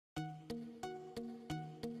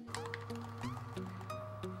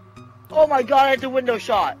Oh my god, I had the window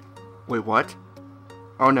shot. Wait, what?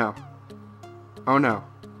 Oh no. Oh no.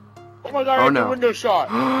 Oh my god, I Oh had no. the window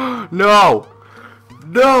shot. No!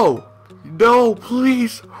 No! No,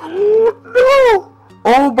 please! No!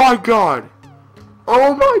 Oh my god!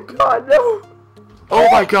 Oh my god, no! Oh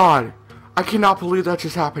my god! I cannot believe that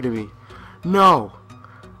just happened to me. No!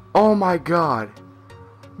 Oh my god.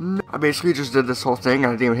 No. I basically just did this whole thing and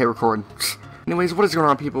I didn't even hit record. Anyways, what is going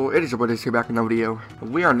on, people? It is your boy Diz here, back in the video.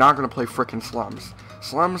 We are not going to play frickin' Slums.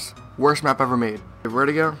 Slums, worst map ever made.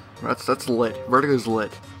 Vertigo? That's lit. Vertigo's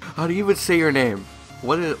lit. How do you even say your name?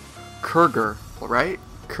 What is it? Kurger, right?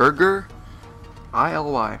 Kurger?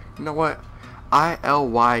 I-L-Y. You know what?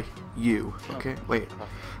 I-L-Y-U. Okay, wait.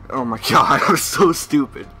 Oh my god, I'm so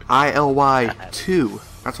stupid. I-L-Y-2.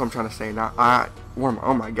 That's what I'm trying to say, not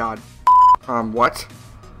oh my god. What?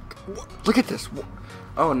 Look at this.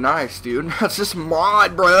 Oh, nice, dude. That's just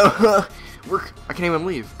mod, bro. I can't even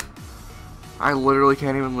leave. I literally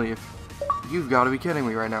can't even leave. You've got to be kidding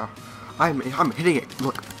me right now. I'm hitting it.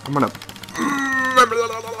 Look, I'm gonna.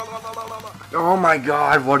 Oh my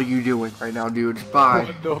god, what are you doing right now, dude? Bye.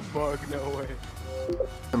 What the fuck? No way.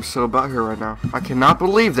 I'm so butthurt right now. I cannot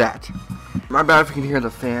believe that. My bad if you can hear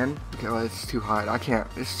the fan. Okay, well, it's too hot. I can't.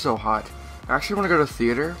 It's so hot. I actually want to go to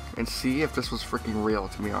theater and see if this was freaking real,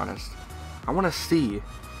 to be honest. I want to see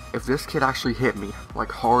if this kid actually hit me, like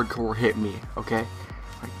hardcore hit me, okay?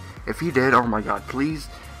 Like, if he did, oh my god, please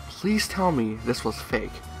tell me this was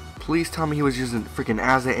fake. Please tell me he was using freaking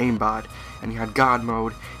as an aimbot and he had God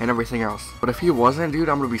mode and everything else. But if he wasn't, dude,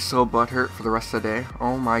 I'm gonna be so butthurt for the rest of the day.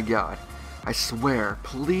 Oh my god. I swear,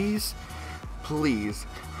 please,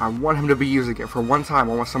 I want him to be using it. For one time,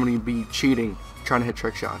 I want somebody to be cheating, trying to hit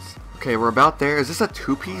trick shots. Okay, we're about there. Is this a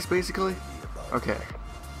two-piece, basically? Okay.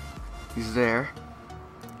 He's there.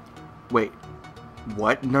 Wait.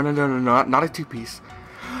 What? No, not a two-piece.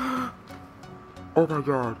 Oh my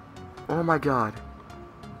god. Oh my god.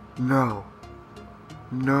 No.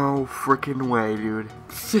 No freaking way, dude.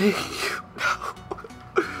 Thank you.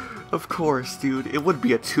 Of course, dude. It would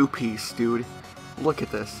be a two-piece, dude. Look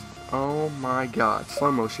at this. Oh my god.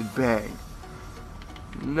 Slow motion. Bang.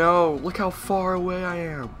 No. Look how far away I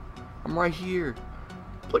am. I'm right here.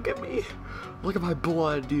 Look at me. Look at my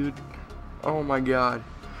blood, dude. Oh my god.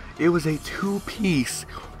 It was a two-piece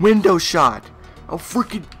window shot. A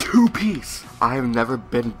freaking two-piece. I have never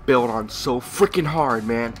been built on so freaking hard,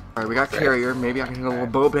 man. Alright, we got carrier. Maybe I can hit a little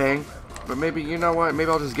bow bang. But maybe, you know what? Maybe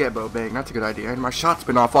I'll just get bow bang. That's a good idea. And my shot's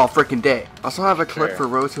been off all freaking day. I also have a clip for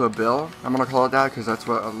Road to a Bill. I'm gonna call it that because that's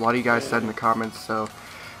what a lot of you guys said in the comments. So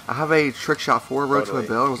I have a trick shot for Road to a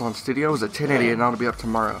Bill. It was on studio. It was at 1080 and that'll be up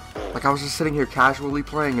tomorrow. Like, I was just sitting here casually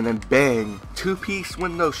playing and then bang, two-piece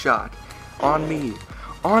window shot on me.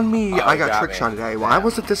 On me, I got trick shot today. Why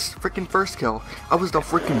wasn't this freaking first kill? I was the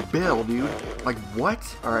freaking Bill, dude. Like, what?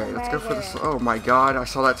 Alright, let's go for this. Oh my god, I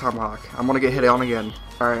saw that tomahawk. I'm gonna get hit on again.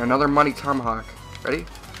 Alright, another money tomahawk. Ready?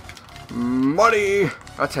 Money!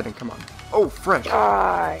 That's hitting, come on. Oh, fresh.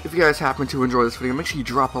 If you guys happen to enjoy this video, make sure you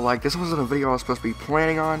drop a like. This wasn't a video I was supposed to be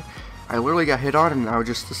planning on. I literally got hit on and I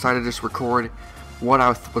just decided to just record what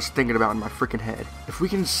I was thinking about in my freaking head. If we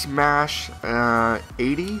can smash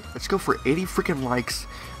 80, let's go for 80 freaking likes.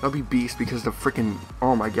 That'll be beast because the freaking,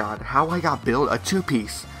 oh my god, how I got built a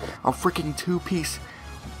two-piece, a freaking two-piece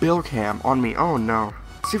build cam on me. Oh no.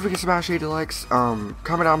 See if we can smash 80 likes. Comment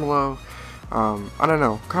down below. I don't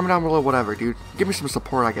know. Comment down below, whatever, dude. Give me some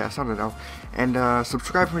support, I guess. I don't know. And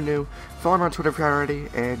subscribe if you're new. Follow me on Twitter if you're not already.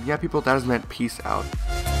 And yeah, people, that is meant. Peace out.